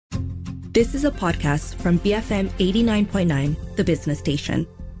This is a podcast from BFM 89.9, the business station.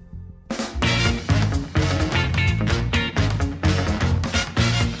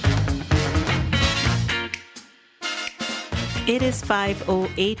 It is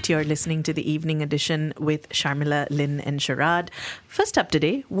 5:08. You're listening to the evening edition with Sharmila, Lynn and Sharad. First up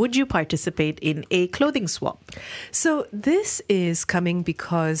today, would you participate in a clothing swap? So this is coming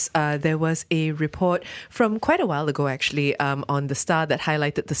because there was a report from quite a while ago, actually, on The Star that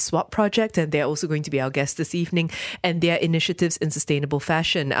highlighted the Swap Project, and they're also going to be our guest this evening, and their initiatives in sustainable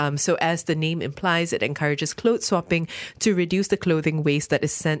fashion. So as the name implies, it encourages clothes swapping to reduce the clothing waste that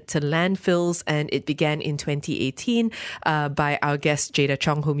is sent to landfills, and it began in 2018 by our guest Jada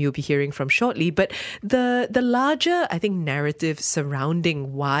Chong, whom you'll be hearing from shortly. But the larger, I think, narrative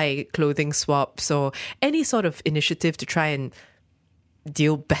surrounding why clothing swaps or any sort of initiative to try and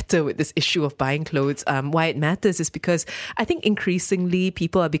deal better with this issue of buying clothes, why it matters is because I think increasingly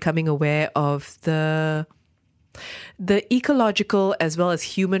people are becoming aware of the ecological as well as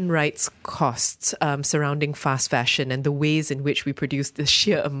human rights costs surrounding fast fashion and the ways in which we produce the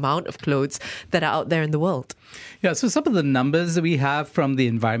sheer amount of clothes that are out there in the world. Yeah, so some of the numbers that we have from the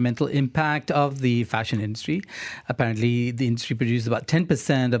environmental impact of the fashion industry. Apparently, the industry produces about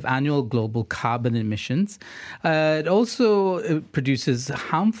 10% of annual global carbon emissions. It also produces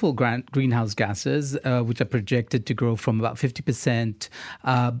harmful greenhouse gases, which are projected to grow from about 50%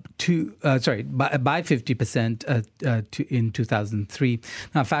 by 50% in 2003.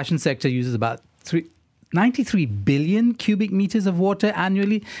 Now, fashion sector uses about 93 billion cubic meters of water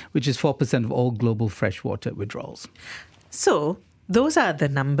annually, which is 4% of all global freshwater withdrawals. So those are the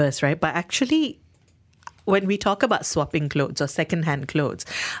numbers, right? But actually, when we talk about swapping clothes or secondhand clothes,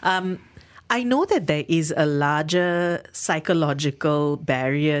 I know that there is a larger psychological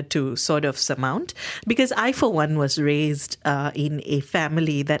barrier to sort of surmount, because I, for one, was raised in a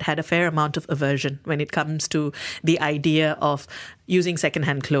family that had a fair amount of aversion when it comes to the idea of using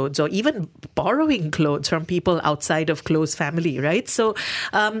secondhand clothes or even borrowing clothes from people outside of close family, right? So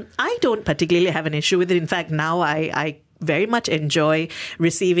I don't particularly have an issue with it. In fact, now I very much enjoy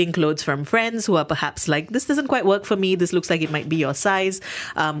receiving clothes from friends who are perhaps like, this doesn't quite work for me. This looks like it might be your size.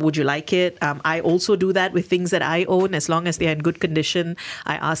 Would you like it? I also do that with things that I own, as long as they're in good condition.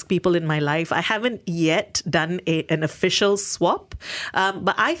 I ask people in my life. I haven't yet done an official swap,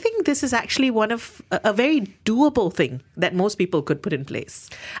 but I think this is actually one of a very doable thing that most people could put in place.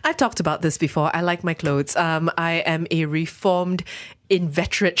 I've talked about this before. I like my clothes. I am a reformed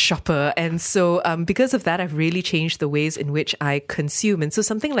inveterate shopper, and so because of that, I've really changed the ways in which I consume, and so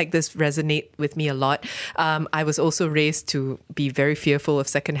something like this resonates with me a lot. I was also raised to be very fearful of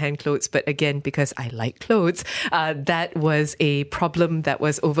secondhand clothes, but again, because I like clothes, that was a problem that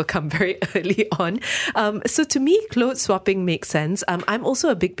was overcome very early on. So to me, clothes swapping makes sense. I'm also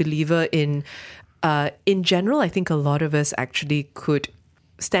a big believer in general, I think a lot of us actually could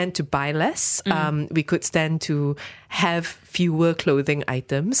stand to buy less. We could stand to have fewer clothing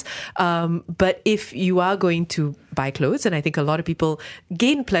items. But if you are going to buy clothes, and I think a lot of people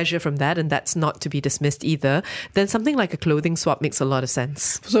gain pleasure from that, and that's not to be dismissed either, then something like a clothing swap makes a lot of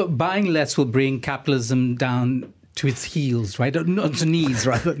sense. So buying less will bring capitalism down to its heels, right? Not to knees,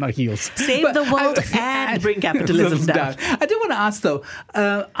 rather, not heels. Save the world and bring capitalism down. I do want to ask, though,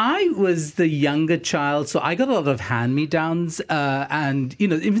 I was the younger child, so I got a lot of hand-me-downs and,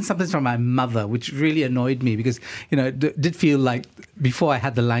 even something from my mother, which really annoyed me because, it did feel like, before I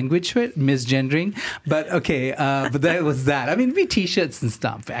had the language for it, misgendering. But okay, but there was that. I mean, T-shirts and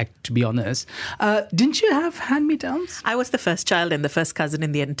stuff, to be honest. Didn't you have hand-me-downs? I was the first child and the first cousin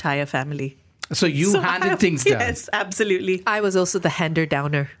in the entire family. So you handed things down? Yes, absolutely. I was also the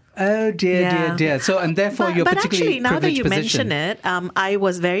hander-downer. Oh, dear. So, and therefore you're particularly privileged position. But actually, now that you position. mention it, I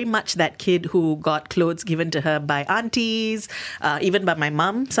was very much that kid who got clothes given to her by aunties, even by my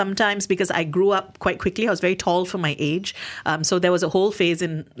mum sometimes, because I grew up quite quickly. I was very tall for my age. So there was a whole phase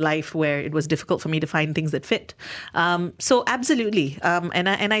in life where it was difficult for me to find things that fit. So absolutely.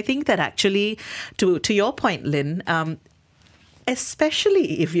 And I think that actually, to your point, Lynn,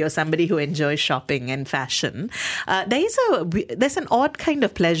 especially if you're somebody who enjoys shopping and fashion, there's an odd kind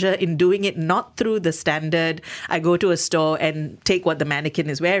of pleasure in doing it not through the standard, I go to a store and take what the mannequin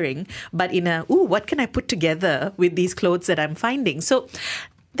is wearing, but in what can I put together with these clothes that I'm finding? So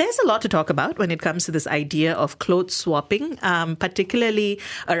There's a lot to talk about when it comes to this idea of clothes swapping, particularly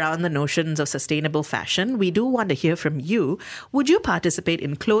around the notions of sustainable fashion. We do want to hear from you. Would you participate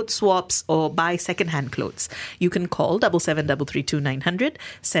in clothes swaps or buy secondhand clothes? You can call 77332900,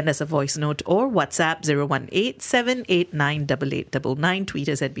 send us a voice note or WhatsApp 018-789-8899, tweet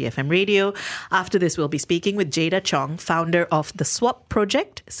us at BFM Radio. After this, we'll be speaking with Jada Chong, founder of the Swap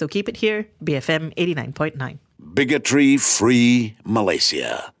Project. So keep it here, BFM 89.9. Bigotry-free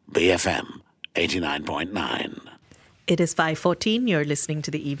Malaysia. BFM 89.9. It is 5:14. You're listening to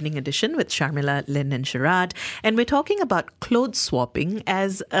the Evening Edition with Sharmila, Lynn and Sharad. And we're talking about clothes swapping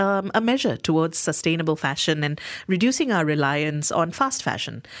as a measure towards sustainable fashion and reducing our reliance on fast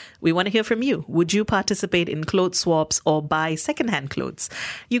fashion. We want to hear from you. Would you participate in clothes swaps or buy secondhand clothes?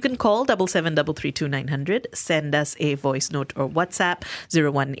 You can call 77332900, send us a voice note or WhatsApp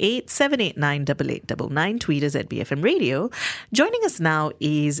 018-789-8899, tweet us at BFM Radio. Joining us now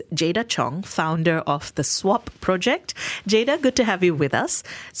is Jada Chong, founder of the Swap Project. Jada, good to have you with us.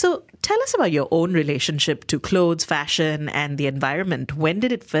 So tell us about your own relationship to clothes, fashion, and the environment. When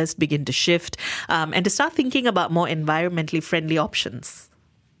did it first begin to shift and to start thinking about more environmentally friendly options?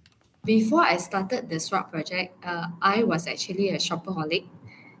 Before I started the Swap Project, I was actually a shopaholic.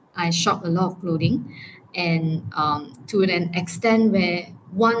 I shop a lot of clothing, and to an extent where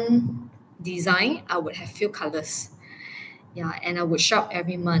one design, I would have few colors. Yeah, and I would shop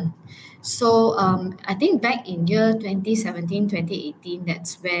every month. So I think back in year 2017, 2018,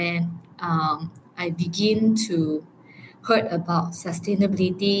 that's when I begin to heard about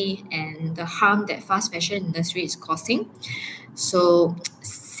sustainability and the harm that fast fashion industry is causing. So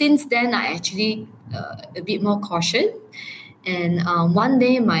since then, I actually a bit more cautious. And one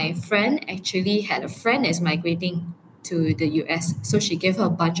day, my friend actually had a friend that's migrating to the US. So she gave her a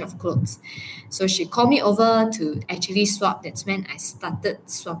bunch of clothes. So she called me over to actually swap. That's when I started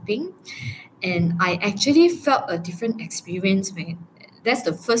swapping. And I actually felt a different experience that's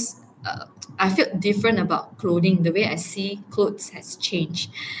the first, I felt different about clothing. The way I see clothes has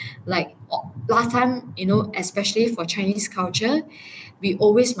changed. Like last time, especially for Chinese culture, we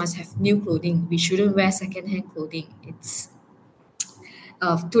always must have new clothing. We shouldn't wear secondhand clothing. It's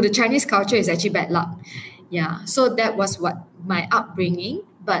to the Chinese culture, it's actually bad luck. Yeah, so that was what my upbringing.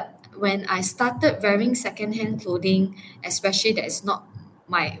 But when I started wearing secondhand clothing, especially that is not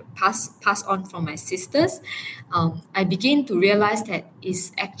my passed on from my sisters, I began to realize that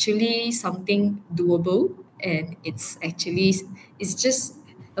it's actually something doable, and it's just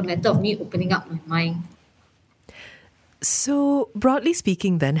a matter of me opening up my mind. So, broadly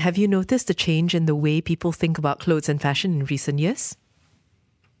speaking, then, have you noticed a change in the way people think about clothes and fashion in recent years?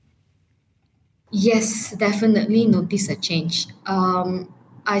 Yes, definitely notice a change.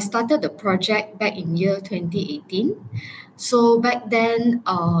 I started the project back in year 2018. So back then,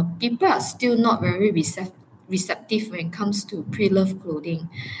 people are still not very receptive when it comes to pre-loved clothing.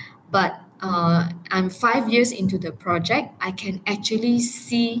 But I'm 5 years into the project. I can actually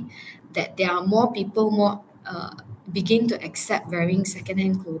see that there are more people begin to accept wearing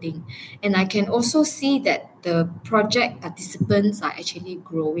secondhand clothing. And I can also see that the project participants are actually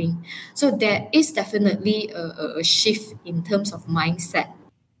growing. So there is definitely a shift in terms of mindset.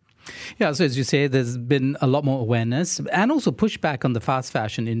 Yeah, so as you say, there's been a lot more awareness and also pushback on the fast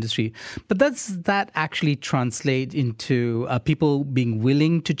fashion industry. But does that actually translate into people being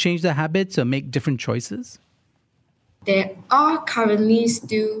willing to change their habits or make different choices? There are currently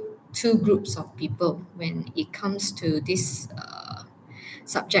still two groups of people when it comes to this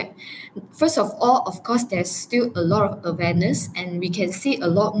subject. First of all, of course, there's still a lot of awareness, and we can see a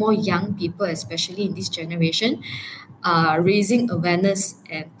lot more young people, especially in this generation, raising awareness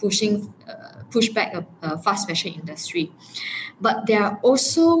and push back a fast fashion industry. But there are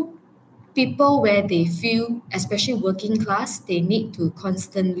also people where they feel, especially working class, they need to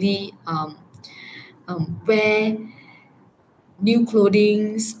constantly wear new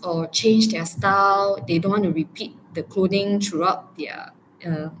clothing or change their style. They don't want to repeat the clothing throughout their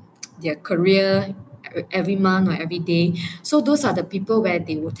career every month or every day. So those are the people where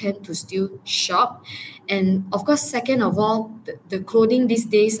they will tend to still shop. And of course, second of all, the clothing these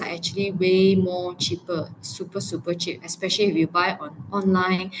days are actually way more cheaper, super cheap, especially if you buy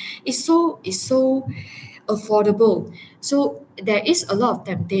online. It's so affordable. So there is a lot of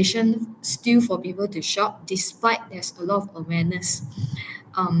temptation still for people to shop, despite there's a lot of awareness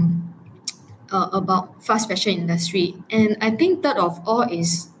about fast fashion industry. And I think third of all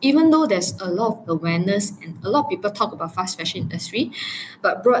is, even though there's a lot of awareness and a lot of people talk about fast fashion industry,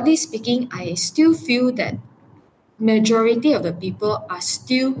 but broadly speaking, I still feel that majority of the people are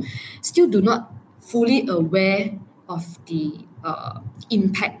still do not fully aware of the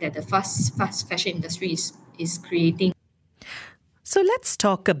impact that the fast fashion industry is creating. So let's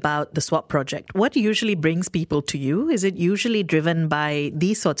talk about the SWAP project. What usually brings people to you? Is it usually driven by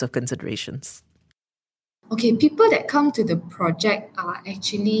these sorts of considerations? Okay, people that come to the project are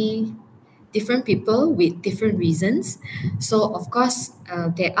actually different people with different reasons. So, of course,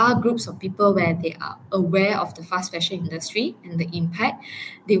 there are groups of people where they are aware of the fast fashion industry and the impact.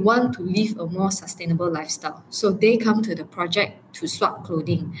 They want to live a more sustainable lifestyle. So, they come to the project to swap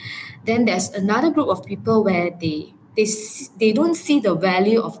clothing. Then there's another group of people where they don't see the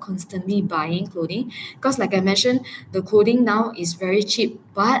value of constantly buying clothing because, like I mentioned, the clothing now is very cheap,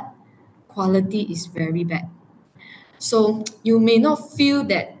 but quality is very bad. So you may not feel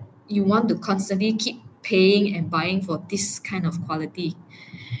that you want to constantly keep paying and buying for this kind of quality.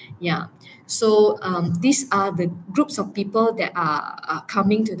 Yeah. So these are the groups of people that are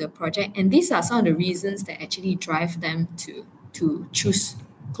coming to the project, and these are some of the reasons that actually drive them to choose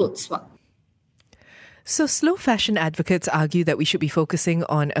Clothes Swap. So slow fashion advocates argue that we should be focusing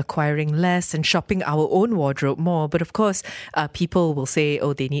on acquiring less and shopping our own wardrobe more. But of course, people will say,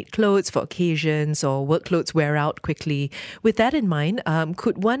 oh, they need clothes for occasions or work clothes wear out quickly. With that in mind,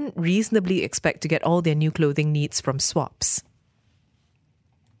 could one reasonably expect to get all their new clothing needs from swaps?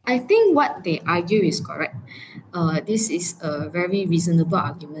 I think what they argue is correct. This is a very reasonable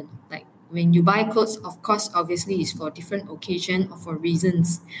argument. Like when you buy clothes, of course, obviously it's for different occasion or for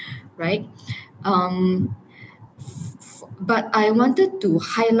reasons, right? But I wanted to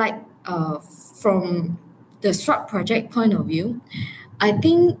highlight from the SWAP project point of view, I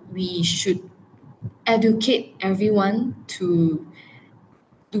think we should educate everyone to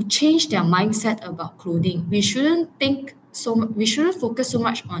change their mindset about clothing. We shouldn't focus so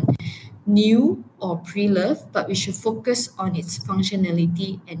much on new or pre-loved, but we should focus on its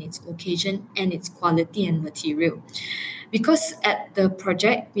functionality and its occasion and its quality and material. Because at the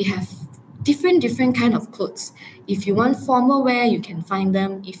project, we have different kind of clothes. If you want formal wear, you can find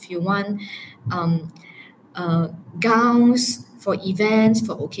them. If you want gowns for events,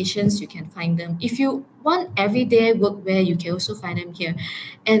 for occasions, you can find them. If you want everyday workwear, you can also find them here.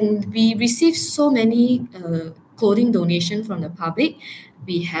 And we receive so many clothing donation from the public.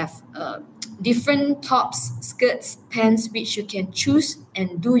 We have different tops, skirts, pants, which you can choose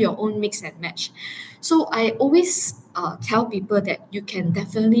and do your own mix and match. So I always tell people that you can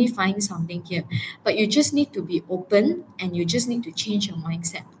definitely find something here, but you just need to be open and you just need to change your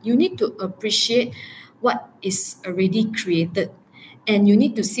mindset. You need to appreciate what is already created, and you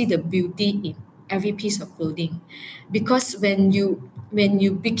need to see the beauty in every piece of clothing. Because when you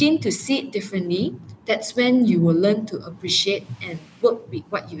begin to see it differently, that's when you will learn to appreciate and work with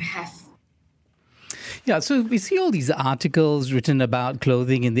what you have. Yeah, so we see all these articles written about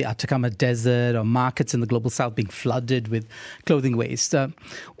clothing in the Atacama Desert or markets in the Global South being flooded with clothing waste.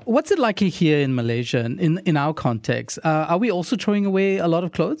 What's it like here in Malaysia, in our context? Are we also throwing away a lot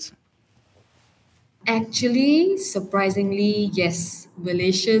of clothes? Actually, surprisingly, yes,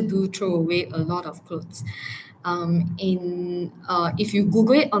 Malaysia do throw away a lot of clothes. If you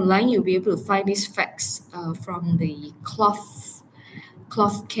Google it online, you'll be able to find these facts from the Cloth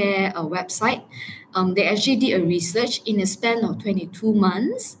Care website. They actually did a research in a span of 22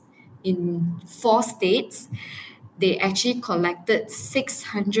 months in 4 states. They actually collected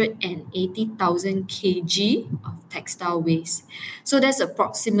 680,000 kg of textile waste. So that's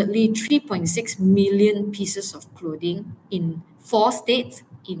approximately 3.6 million pieces of clothing in 4 states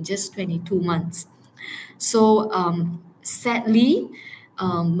in just 22 months. So sadly,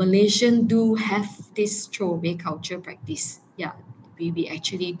 Malaysians do have this throwaway culture practice. Yeah, we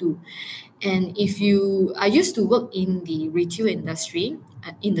actually do. And I used to work in the retail industry,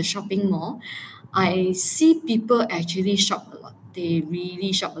 in the shopping mall. I see people actually shop a lot. They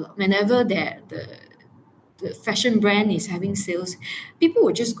really shop a lot. Whenever the fashion brand is having sales, people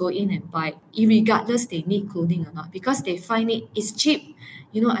will just go in and buy, irregardless they need clothing or not, because they find it's cheap.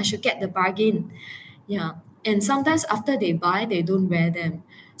 I should get the bargain. Yeah. And sometimes after they buy, they don't wear them.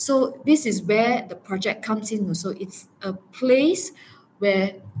 So this is where the project comes in also. It's a place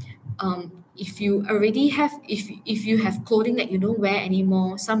where if you have clothing that you don't wear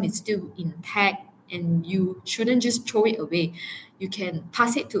anymore, some is still intact, and you shouldn't just throw it away. You can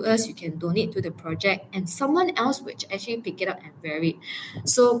pass it to us, you can donate to the project, and someone else will actually pick it up and wear it.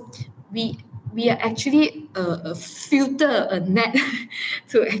 So we are actually a filter, a net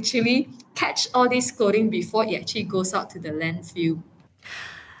to actually catch all this clothing before it actually goes out to the landfill.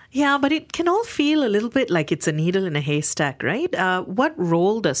 Yeah, but it can all feel a little bit like it's a needle in a haystack, right? What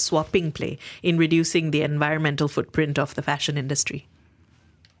role does swapping play in reducing the environmental footprint of the fashion industry?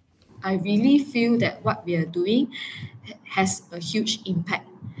 I really feel that what we are doing has a huge impact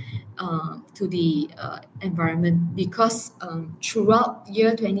to the environment, because throughout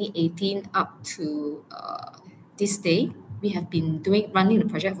year 2018 up to this day, we have been running the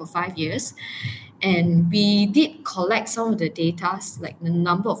project for 5 years, and we did collect some of the data, like the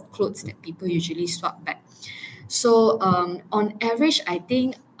number of clothes that people usually swap back. So on average, I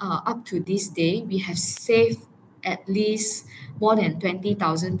think up to this day, we have saved at least more than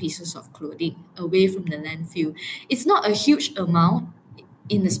 20,000 pieces of clothing away from the landfill. It's not a huge amount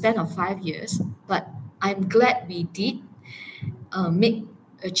in the span of 5 years, but I'm glad we did make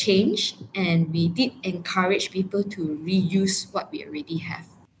a change, and we did encourage people to reuse what we already have.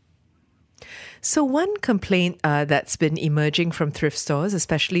 So one complaint that's been emerging from thrift stores,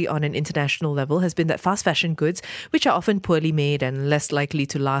 especially on an international level, has been that fast fashion goods, which are often poorly made and less likely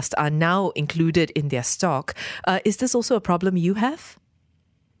to last, are now included in their stock. Is this also a problem you have?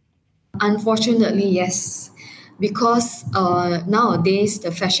 Unfortunately, yes, because nowadays the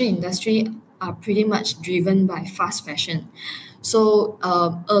fashion industry are pretty much driven by fast fashion. So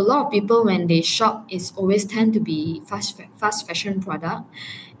a lot of people, when they shop, it's always tend to be fast fashion product.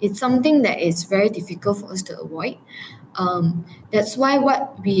 It's something that is very difficult for us to avoid. That's why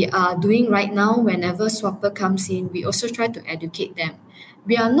what we are doing right now, whenever swapper comes in, we also try to educate them.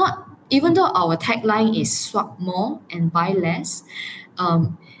 We are not, even though our tagline is swap more and buy less,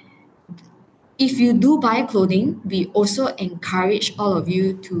 if you do buy clothing, we also encourage all of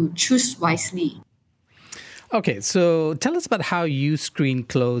you to choose wisely. Okay, so tell us about how you screen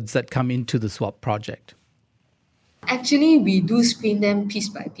clothes that come into the swap project. Actually, we do screen them piece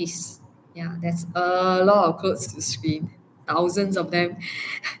by piece. Yeah, that's a lot of clothes to screen, thousands of them.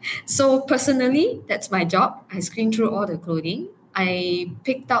 So personally, that's my job. I screen through all the clothing. I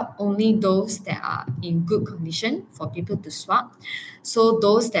picked out only those that are in good condition for people to swap. So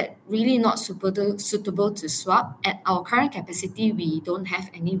those that really not suitable to swap, at our current capacity, we don't have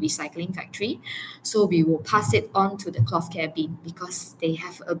any recycling factory. So we will pass it on to the cloth care bin, because they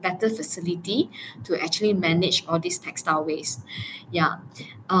have a better facility to actually manage all these textile waste. Yeah.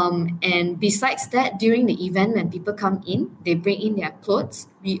 And besides that, during the event, when people come in, they bring in their clothes.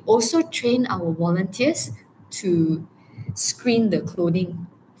 We also train our volunteers to screen the clothing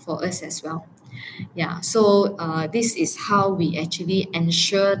for us as well. Yeah, so this is how we actually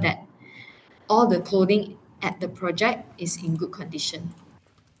ensure that all the clothing at the project is in good condition.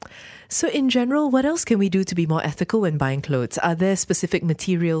 So in general, what else can we do to be more ethical when buying clothes? Are there specific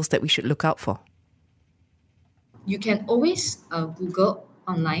materials that we should look out for? You can always Google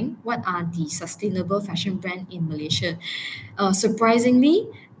online what are the sustainable fashion brand in Malaysia. Surprisingly,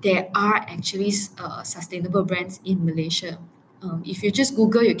 there are actually sustainable brands in Malaysia. If you just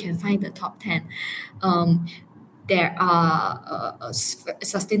Google, you can find the top 10. There are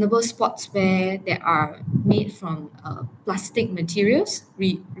sustainable sportswear that are made from plastic materials,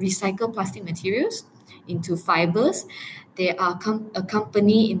 recycled plastic materials into fibers. There are a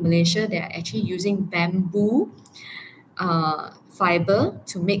company in Malaysia that are actually using bamboo fiber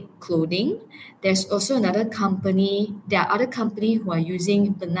to make clothing. There's also there are other companies who are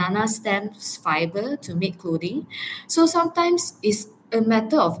using banana stems fiber to make clothing. So sometimes it's a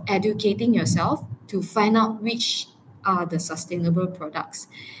matter of educating yourself to find out which are the sustainable products,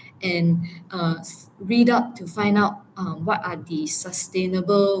 and read up to find out what are the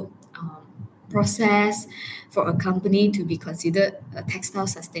sustainable process for a company to be considered a textile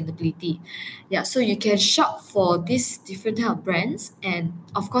sustainability. Yeah, so you can shop for these different type of brands, and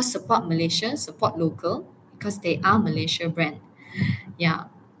of course support Malaysia, support local, because they are Malaysia brand.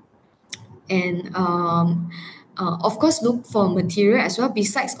 Yeah, and of course look for material as well.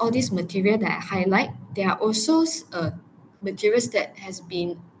 Besides all these material that I highlight, there are also materials that has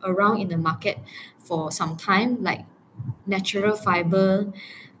been around in the market for some time, like natural fiber,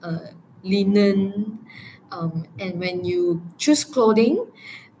 linen, and when you choose clothing,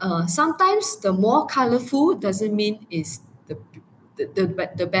 sometimes the more colorful doesn't mean is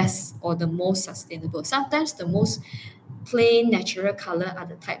the best or the most sustainable. Sometimes the most plain natural color are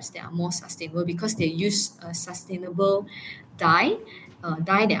the types that are more sustainable, because they use a sustainable dye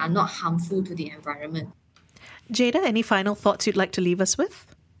that are not harmful to the environment. Jada, any final thoughts you'd like to leave us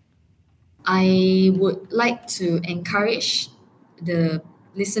with? I would like to encourage the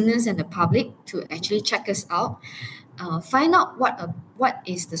listeners and the public to actually check us out, find out what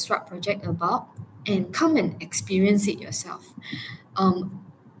is the Swap Project about, and come and experience it yourself.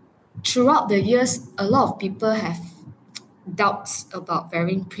 Throughout the years, a lot of people have doubts about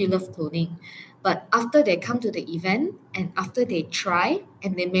wearing pre-loved clothing, but after they come to the event and after they try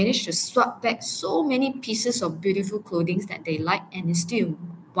and they manage to swap back so many pieces of beautiful clothing that they like and is still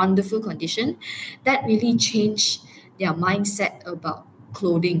wonderful condition, that really changed their mindset about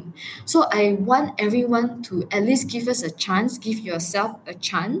clothing. So I want everyone to at least give us a chance, give yourself a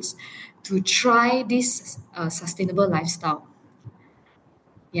chance to try this sustainable lifestyle.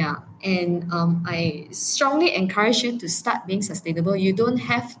 Yeah, and I strongly encourage you to start being sustainable. You don't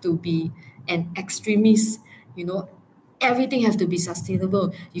have to be an extremist, you know, everything have to be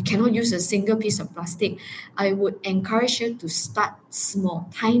sustainable. You cannot use a single piece of plastic. I would encourage you to start small,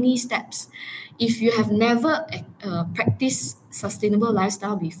 tiny steps. If you have never practiced sustainable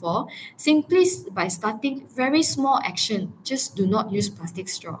lifestyle before, simply by starting very small action, just do not use plastic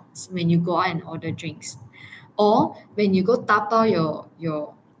straws when you go out and order drinks. Or when you go tapao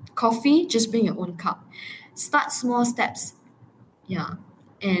your coffee, just bring your own cup. Start small steps. Yeah.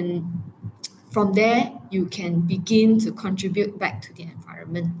 And from there, you can begin to contribute back to the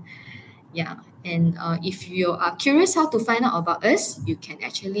environment. Yeah. And if you are curious how to find out about us, you can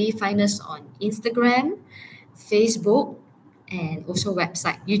actually find us on Instagram, Facebook, and also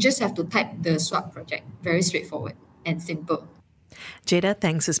website. You just have to type the Swap Project. Very straightforward and simple. Jada,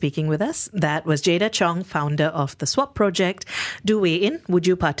 thanks for speaking with us. That was Jada Chong, founder of the Swap Project. Do weigh in. Would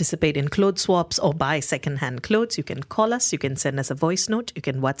you participate in clothes swaps or buy second-hand clothes? You can call us. You can send us a voice note. You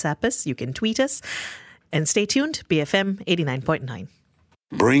can WhatsApp us. You can tweet us. And stay tuned, BFM 89.9.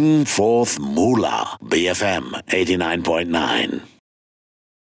 Bring forth moolah. BFM 89.9.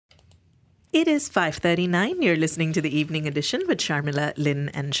 It is 5:39. You're listening to the Evening Edition with Sharmila, Lynn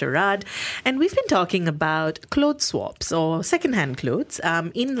and Sharad. And we've been talking about clothes swaps or second-hand clothes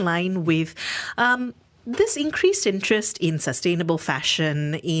in line with this increased interest in sustainable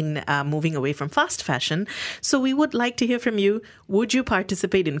fashion, in moving away from fast fashion. So we would like to hear from you. Would you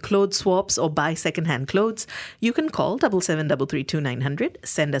participate in clothes swaps or buy second-hand clothes? You can call 77332900,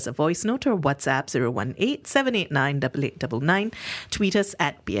 send us a voice note or WhatsApp 018-789-8899, tweet us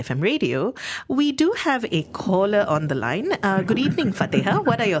at BFM Radio. We do have a caller on the line. Good evening, Fateha.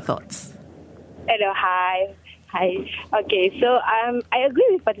 What are your thoughts? Hello, hi. Okay, so I agree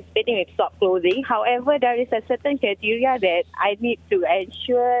with participating with swap clothing. However, there is a certain criteria that I need to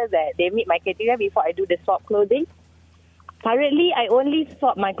ensure that they meet my criteria before I do the swap clothing. Currently, I only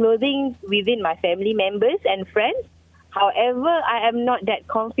swap my clothing within my family members and friends. However, I am not that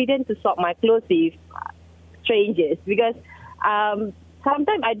confident to swap my clothes with strangers because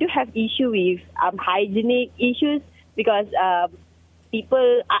sometimes I do have issue with hygienic issues because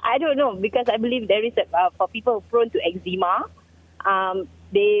people, I don't know, because I believe there is for people prone to eczema,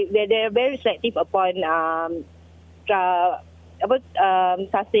 they're very selective upon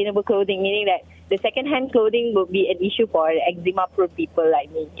sustainable clothing, meaning that the second-hand clothing will be an issue for eczema-prone people like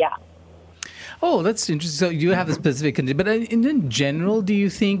me. Yeah. Oh, that's interesting. So you have a specific condition, but in general, do you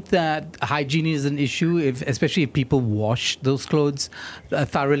think that hygiene is an issue, especially if people wash those clothes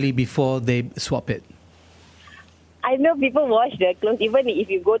thoroughly before they swap it? I know people wash their clothes. Even if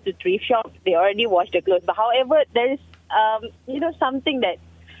you go to thrift shops, they already wash the clothes. But however, there is, something that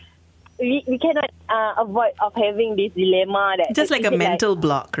we cannot avoid of having this dilemma. That just like a mental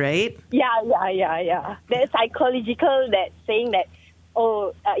block, right? Yeah. There's psychological that saying that,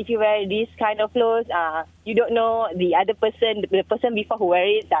 if you wear this kind of clothes, you don't know the other person, the person before who wear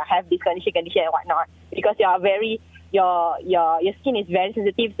it, have this condition and whatnot. Because you are very... Your skin is very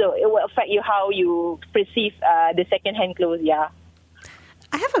sensitive, so it will affect you how you perceive the second-hand clothes, yeah.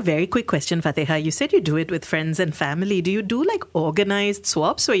 I have a very quick question, Fateha. You said you do it with friends and family. Do you do like organized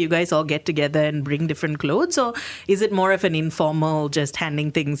swaps where you guys all get together and bring different clothes, or is it more of an informal, just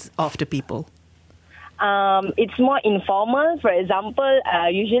handing things off to people? It's more informal. For example,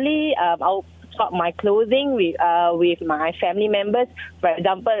 usually I'll swap my clothing with my family members. For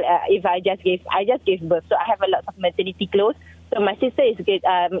example, if I just gave birth, so I have a lot of maternity clothes. So my sister is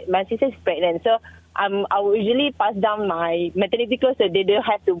pregnant, so I will usually pass down my maternity clothes so they don't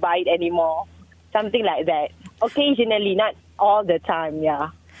have to buy it anymore. Something like that. Occasionally, not all the time.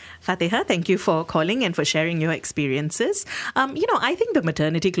 Yeah. Fateha, thank you for calling and for sharing your experiences. I think the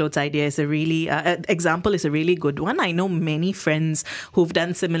maternity clothes idea is a really, example is a really good one. I know many friends who've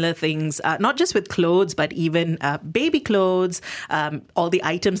done similar things, not just with clothes, but even baby clothes, all the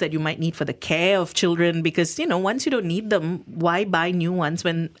items that you might need for the care of children, because, once you don't need them, why buy new ones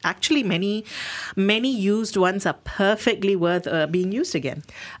when actually many used ones are perfectly worth being used again?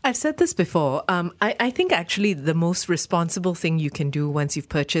 I've said this before. I think actually the most responsible thing you can do once you've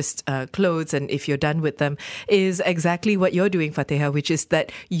purchased clothes, and if you're done with them, is exactly what you're doing, Fateha, which is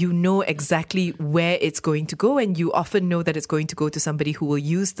that you know exactly where it's going to go, and you often know that it's going to go to somebody who will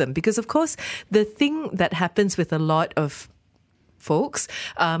use them. Because, of course, the thing that happens with a lot of folks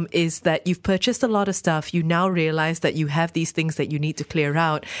is that you've purchased a lot of stuff. You now realize that you have these things that you need to clear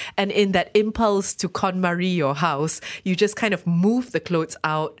out. And in that impulse to KonMari your house, you just kind of move the clothes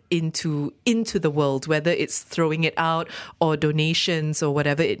out into the world, whether it's throwing it out or donations or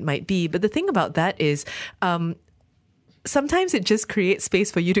whatever it might be. But the thing about that is, sometimes it just creates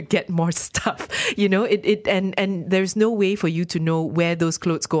space for you to get more stuff, and there's no way for you to know where those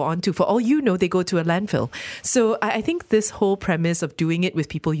clothes go on to. For all you know, they go to a landfill. So I think this whole premise of doing it with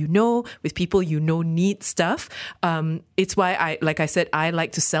people need stuff. It's why I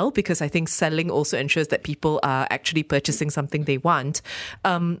like to sell, because I think selling also ensures that people are actually purchasing something they want.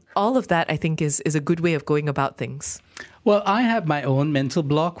 All of that, I think, is a good way of going about things. Well, I have my own mental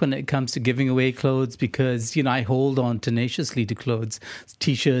block when it comes to giving away clothes because, I hold on tenaciously to clothes,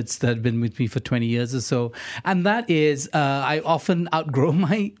 T-shirts that have been with me for 20 years or so. And that is, I often outgrow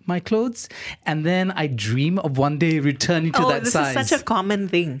my clothes, and then I dream of one day returning to that size. This is such a common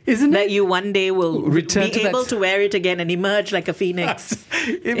thing. Isn't it? That you one day will return be able to wear it again and emerge like a phoenix.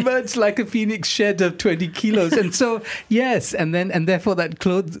 Emerge like a phoenix shed of 20 kilos. And so, yes, and therefore that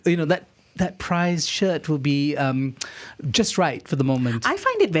clothes, that prized shirt will be just right for the moment. I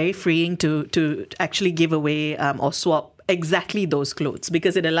find it very freeing to actually give away or swap exactly those clothes,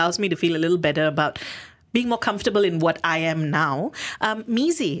 because it allows me to feel a little better about being more comfortable in what I am now.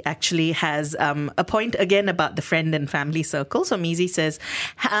 Mizi actually has a point again about the friend and family circle. So Mizi says,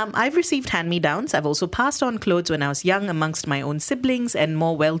 I've received hand-me-downs. I've also passed on clothes when I was young amongst my own siblings and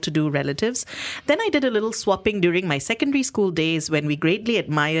more well-to-do relatives. Then I did a little swapping during my secondary school days when we greatly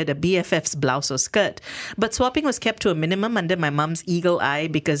admired a BFF's blouse or skirt. But swapping was kept to a minimum under my mum's eagle eye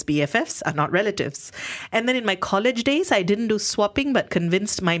because BFFs are not relatives. And then in my college days, I didn't do swapping but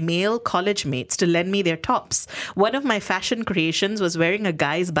convinced my male college mates to lend me their tops. One of my fashion creations was wearing a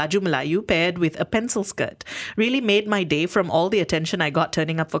guy's baju Melayu paired with a pencil skirt. Really made my day from all the attention I got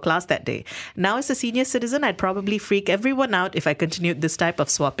turning up for class that day. Now as a senior citizen, I'd probably freak everyone out if I continued this type of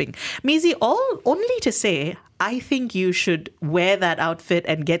swapping. Mizi, only to say, I think you should wear that outfit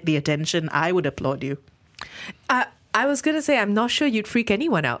and get the attention. I would applaud you. I was going to say, I'm not sure you'd freak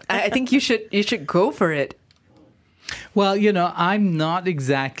anyone out. I think you should go for it. Well, I'm not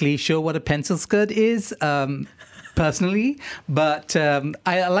exactly sure what a pencil skirt is, personally, but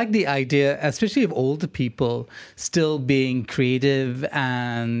I like the idea, especially of older people still being creative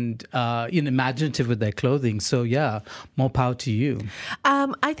and imaginative with their clothing. So yeah, more power to you.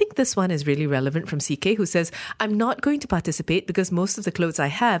 I think this one is really relevant from CK, who says, I'm not going to participate because most of the clothes I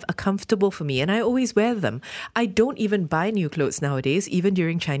have are comfortable for me and I always wear them. I don't even buy new clothes nowadays, even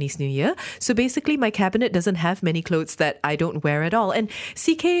during Chinese New Year. So basically my cabinet doesn't have many clothes that I don't wear at all. And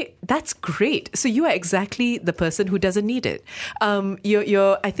CK, that's great. So you are exactly the person who doesn't need it.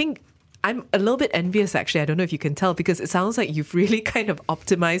 I think I'm a little bit envious, actually. I don't know if you can tell, because it sounds like you've really kind of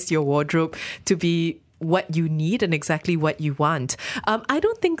optimized your wardrobe to be what you need and exactly what you want. I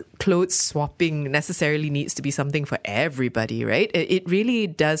don't think clothes swapping necessarily needs to be something for everybody, right? It really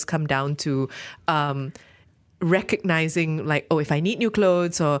does come down to recognizing like, if I need new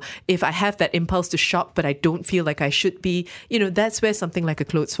clothes or if I have that impulse to shop but I don't feel like I should be, that's where something like a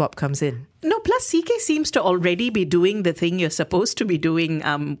clothes swap comes in. No, plus CK seems to already be doing the thing you're supposed to be doing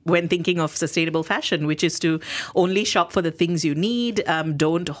when thinking of sustainable fashion, which is to only shop for the things you need,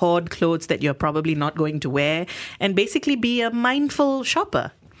 don't hoard clothes that you're probably not going to wear, and basically be a mindful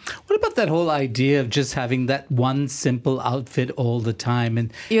shopper. What about that whole idea of just having that one simple outfit all the time?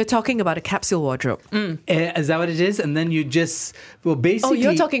 And you're talking about a capsule wardrobe. Is that what it is? And then you just, basically... Oh,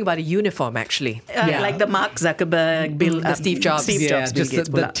 you're talking about a uniform, actually. Like the Mark Zuckerberg, the Steve Jobs. Jobs,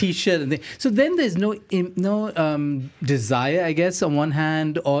 just the T-shirt. And so then there's no desire, I guess, on one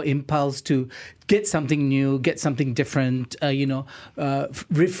hand, or impulse to get something new, get something different,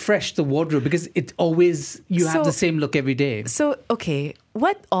 refresh the wardrobe, because it always, you have the same look every day. So, okay,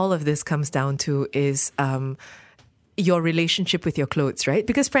 what all of this comes down to is your relationship with your clothes, right?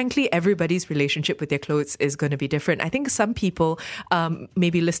 Because frankly, everybody's relationship with their clothes is going to be different. I think some people may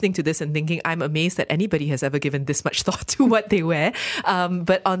be listening to this and thinking, I'm amazed that anybody has ever given this much thought to what they wear.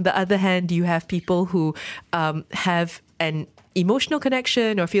 But on the other hand, you have people who have an emotional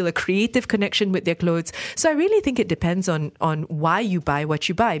connection or feel a creative connection with their clothes. So I really think it depends on why you buy what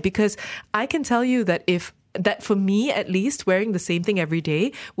you buy, because I can tell you that that for me, at least, wearing the same thing every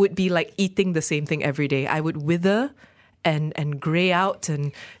day would be like eating the same thing every day. I would wither and grey out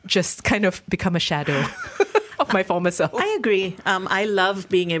and just kind of become a shadow. of my former self. I agree. I love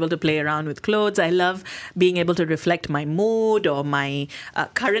being able to play around with clothes. I love being able to reflect my mood or my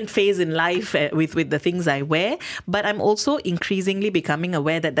current phase in life with the things I wear. But I'm also increasingly becoming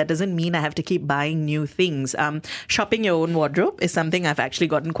aware that doesn't mean I have to keep buying new things. Shopping your own wardrobe is something I've actually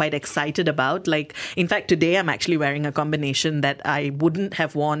gotten quite excited about. Like, in fact, today I'm actually wearing a combination that I wouldn't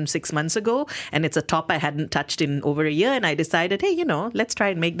have worn 6 months ago. And it's a top I hadn't touched in over a year. And I decided, hey, let's try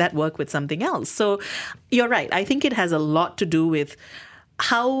and make that work with something else. So you're right. I think it has a lot to do with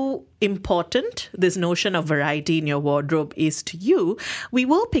how important this notion of variety in your wardrobe is to you. We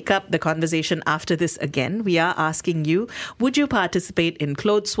will pick up the conversation after this again. We are asking you, would you participate in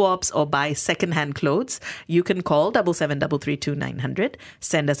clothes swaps or buy second-hand clothes? You can call 77332900,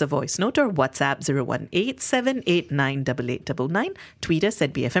 send us a voice note or WhatsApp 018-789-8899, tweet us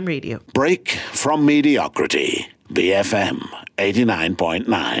at BFM Radio. Break from mediocrity. BFM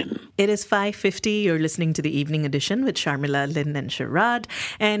 89.9. It is 5:50. You're listening to the Evening Edition with Sharmila, Lynn and Sharad.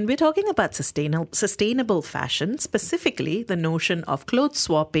 And we're talking about sustainable fashion, specifically the notion of clothes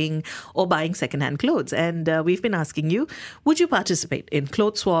swapping or buying secondhand clothes. And we've been asking you, would you participate in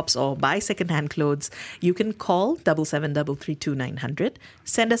clothes swaps or buy secondhand clothes? You can call 77332900,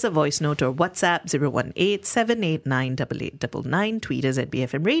 send us a voice note or WhatsApp 018-789-8899, tweet us at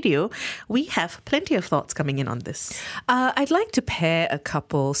BFM Radio. We have plenty of thoughts coming in on this. I'd like to pair a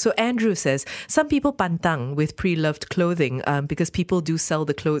couple. So Andrew says, some people pantang with pre-loved clothing because people do sell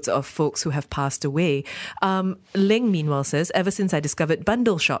the clothes of folks who have passed away. Ling, meanwhile, says, ever since I discovered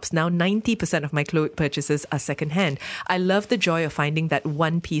bundle shops, now 90% of my clothes purchases are secondhand. I love the joy of finding that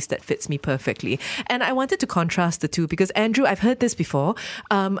one piece that fits me perfectly. And I wanted to contrast the two because, Andrew, I've heard this before.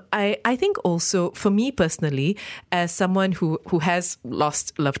 I think also, for me personally, as someone who has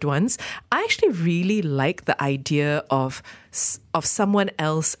lost loved ones, I actually really like the idea of someone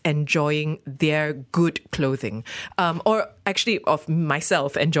else enjoying their good clothing, or actually of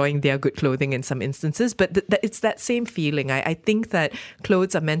myself enjoying their good clothing in some instances. But it's that same feeling. I think that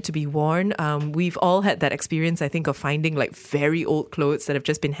clothes are meant to be worn. We've all had that experience, I think, of finding like very old clothes that have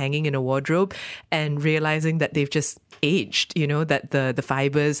just been hanging in a wardrobe and realizing that they've just aged, that the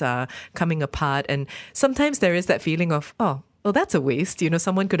fibers are coming apart. And sometimes there is that feeling of, well, that's a waste.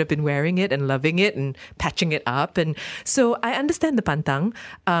 Someone could have been wearing it and loving it and patching it up. And so I understand the pantang.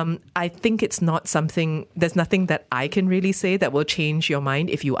 I think it's not something, there's nothing that I can really say that will change your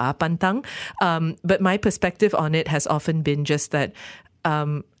mind if you are pantang. But my perspective on it has often been just that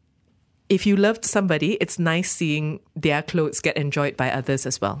if you loved somebody, it's nice seeing their clothes get enjoyed by others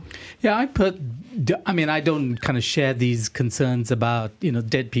as well. Yeah, I don't kind of share these concerns about,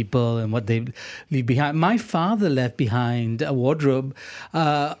 dead people and what they leave behind. My father left behind a wardrobe.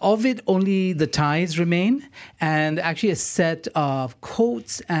 Of it, only the ties remain, and actually a set of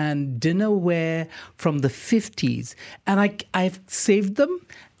coats and dinnerware from the 50s. And I've saved them.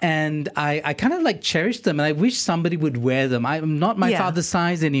 And I kind of cherish them, and I wish somebody would wear them. I'm not my father's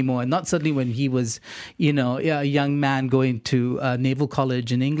size anymore, and not certainly when he was, a young man going to Naval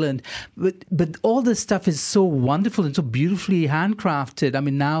College in England. But all this stuff is so wonderful and so beautifully handcrafted. I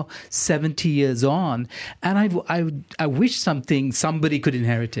mean, now 70 years on, and I wish somebody could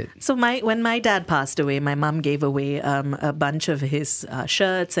inherit it. So when my dad passed away, my mum gave away a bunch of his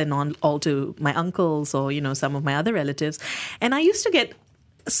shirts and all to my uncles or some of my other relatives, and I used to get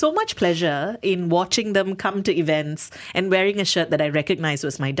so much pleasure in watching them come to events and wearing a shirt that I recognized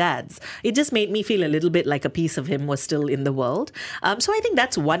was my dad's. It just made me feel a little bit like a piece of him was still in the world. So I think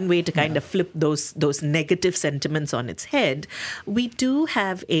that's one way to kind of flip those negative sentiments on its head. We do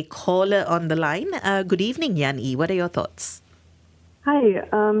have a caller on the line. Good evening, Yani. What are your thoughts? Hi.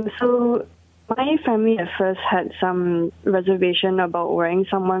 So my family at first had some reservation about wearing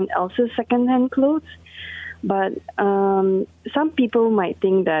someone else's secondhand clothes. But some people might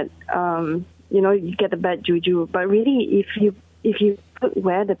think that you get a bad juju. But really, if you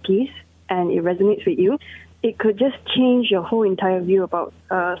wear the piece and it resonates with you, it could just change your whole entire view about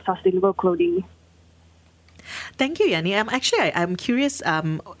sustainable clothing. Thank you, Yani. I'm curious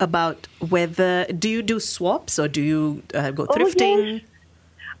about whether do you do swaps or do you go thrifting? Yes.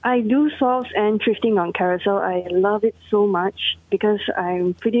 I do swaps and thrifting on Carousel. I love it so much because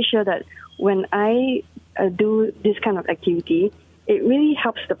I'm pretty sure that when I do this kind of activity, it really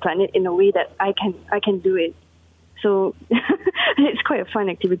helps the planet in a way that I can do it. So it's quite a fun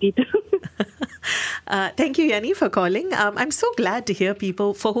activity too. Thank you, Yani, for calling. I'm so glad to hear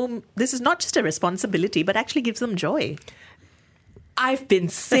people for whom this is not just a responsibility, but actually gives them joy. I've been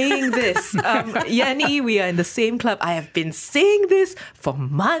saying this. Yani, we are in the same club. I have been saying this for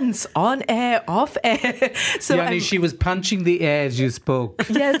months, on air, off air. So Yani, she was punching the air as you spoke.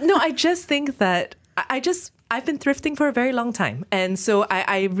 Yes, no, I just think that I've been thrifting for a very long time. And so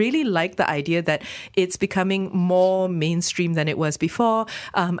I really like the idea that it's becoming more mainstream than it was before.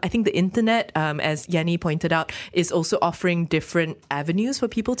 I think the internet, as Yanni pointed out, is also offering different avenues for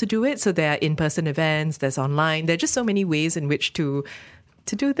people to do it. So there are in-person events, there's online. There are just so many ways in which to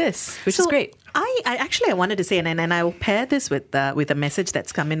do this, which is great. I wanted to say, and I'll pair this with a message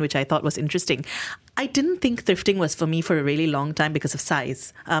that's come in, which I thought was interesting. I didn't think thrifting was for me for a really long time because of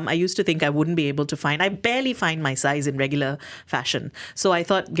size. I used to think I wouldn't be able to I barely find my size in regular fashion. So I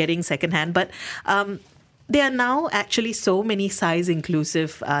thought getting secondhand, but there are now actually so many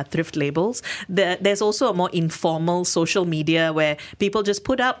size-inclusive thrift labels. There's also a more informal social media where people just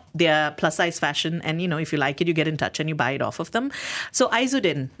put up their plus-size fashion and, if you like it, you get in touch and you buy it off of them. So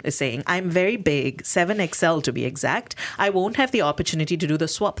Aizuddin is saying, I'm very big, 7XL to be exact. I won't have the opportunity to do the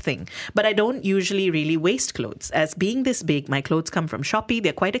swap thing, but I don't usually really waste clothes. As being this big, my clothes come from Shopee.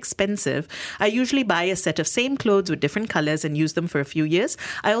 They're quite expensive. I usually buy a set of same clothes with different colors and use them for a few years.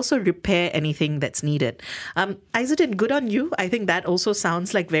 I also repair anything that's needed. Aizuddin, good on you. I think that also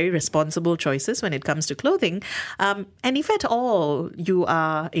sounds like very responsible choices when it comes to clothing. And if at all you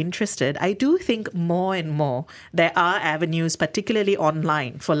are interested, I do think more and more there are avenues, particularly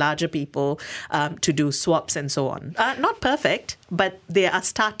online, for larger people to do swaps and so on. Not perfect, but they are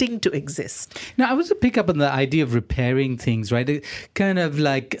starting to exist. Now, I want to pick up on the idea of repairing things, right? Kind of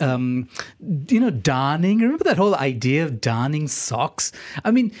like, darning. Remember that whole idea of darning socks? I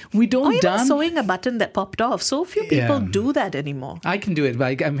mean, we don't darn... sewing a button that popped off. So few people do that anymore. I can do it,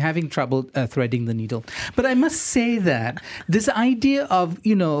 but I'm having trouble threading the needle. But I must say that this idea of,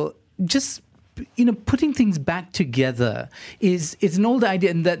 putting things back together is an old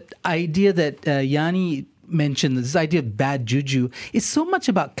idea. And that idea that Yanni mentioned, this idea of bad juju, is so much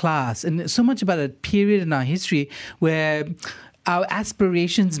about class and so much about a period in our history where our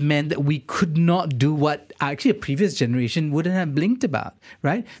aspirations meant that we could not do what actually a previous generation wouldn't have blinked about,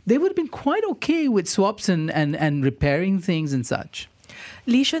 right? They would have been quite okay with swaps and repairing things and such.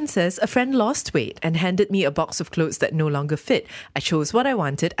 Li Shun says, a friend lost weight and handed me a box of clothes that no longer fit. I chose what I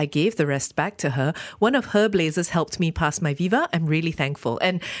wanted. I gave the rest back to her. One of her blazers helped me pass my Viva. I'm really thankful.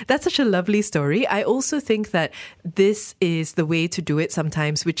 And that's such a lovely story. I also think that this is the way to do it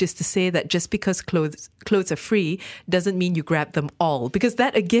sometimes, which is to say that just because clothes are free doesn't mean you grab them all, because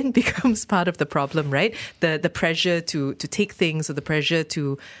that again becomes part of the problem, right? The pressure to take things, or the pressure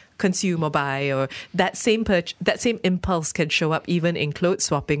to consume or buy, or that same impulse can show up even in clothes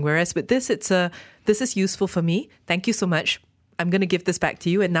swapping. Whereas with this, this is useful for me. Thank you so much. I'm going to give this back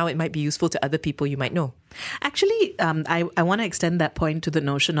to you, and now it might be useful to other people you might know. Actually, I want to extend that point to the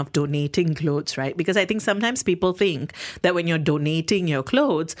notion of donating clothes, right? Because I think sometimes people think that when you're donating your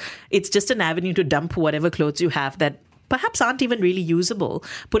clothes, it's just an avenue to dump whatever clothes you have that perhaps aren't even really usable.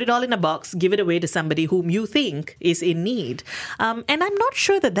 Put it all in a box, give it away to somebody whom you think is in need. And I'm not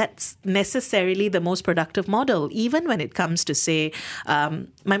sure that that's necessarily the most productive model, even when it comes to, say,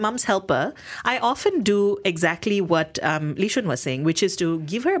 my mom's helper. I often do exactly what Li Shun was saying, which is to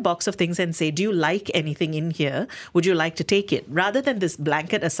give her a box of things and say, do you like anything in here? Would you like to take it? Rather than this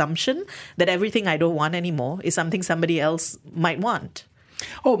blanket assumption that everything I don't want anymore is something somebody else might want.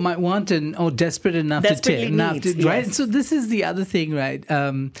 Oh, might want desperate enough to take. Yes. Right? So this is the other thing, right?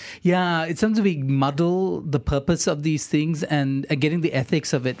 It's sometimes we muddle the purpose of these things, and getting the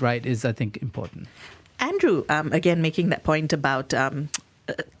ethics of it right is, I think, important. Andrew, again, making that point about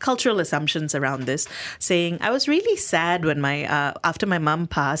cultural assumptions around this, saying, I was really sad when after my mum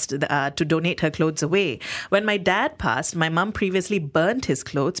passed to donate her clothes away. When my dad passed, my mum previously burnt his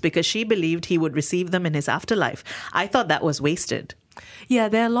clothes because she believed he would receive them in his afterlife. I thought that was wasted. Yeah,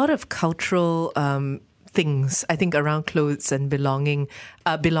 there are a lot of cultural things, I think, around clothes and belongings.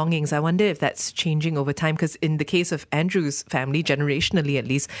 I wonder if that's changing over time, because in the case of Andrew's family, generationally at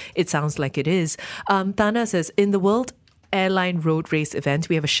least, it sounds like it is. Tana says, in the World Airline Road Race event,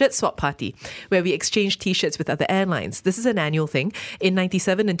 we have a shirt swap party where we exchange t-shirts with other airlines. This is an annual thing. In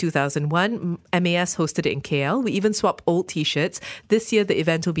 97 and 2001, MAS hosted it in KL. We even swap old t-shirts. This year, the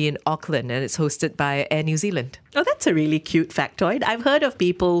event will be in Auckland, and it's hosted by Air New Zealand. Oh, that's a really cute factoid. I've heard of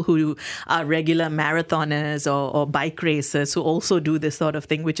people who are regular marathoners or bike racers who also do this sort of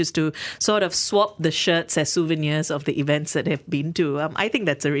thing, which is to sort of swap the shirts as souvenirs of the events that they've been to. I think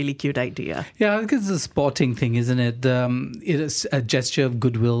that's a really cute idea. Yeah, I think it's a sporting thing, isn't it? It is a gesture of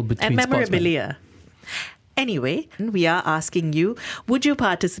goodwill between and memorabilia. Anyway, we are asking you, would you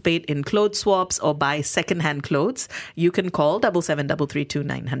participate in clothes swaps or buy second-hand clothes? You can call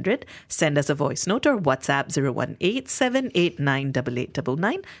 77332900, send us a voice note or WhatsApp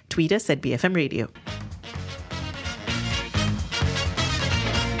 018-789-8899, tweet us at BFM Radio.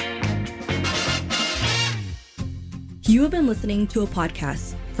 You have been listening to a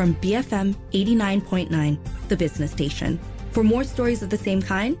podcast from BFM 89.9, the business station. For more stories of the same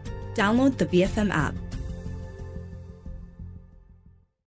kind, download the BFM app.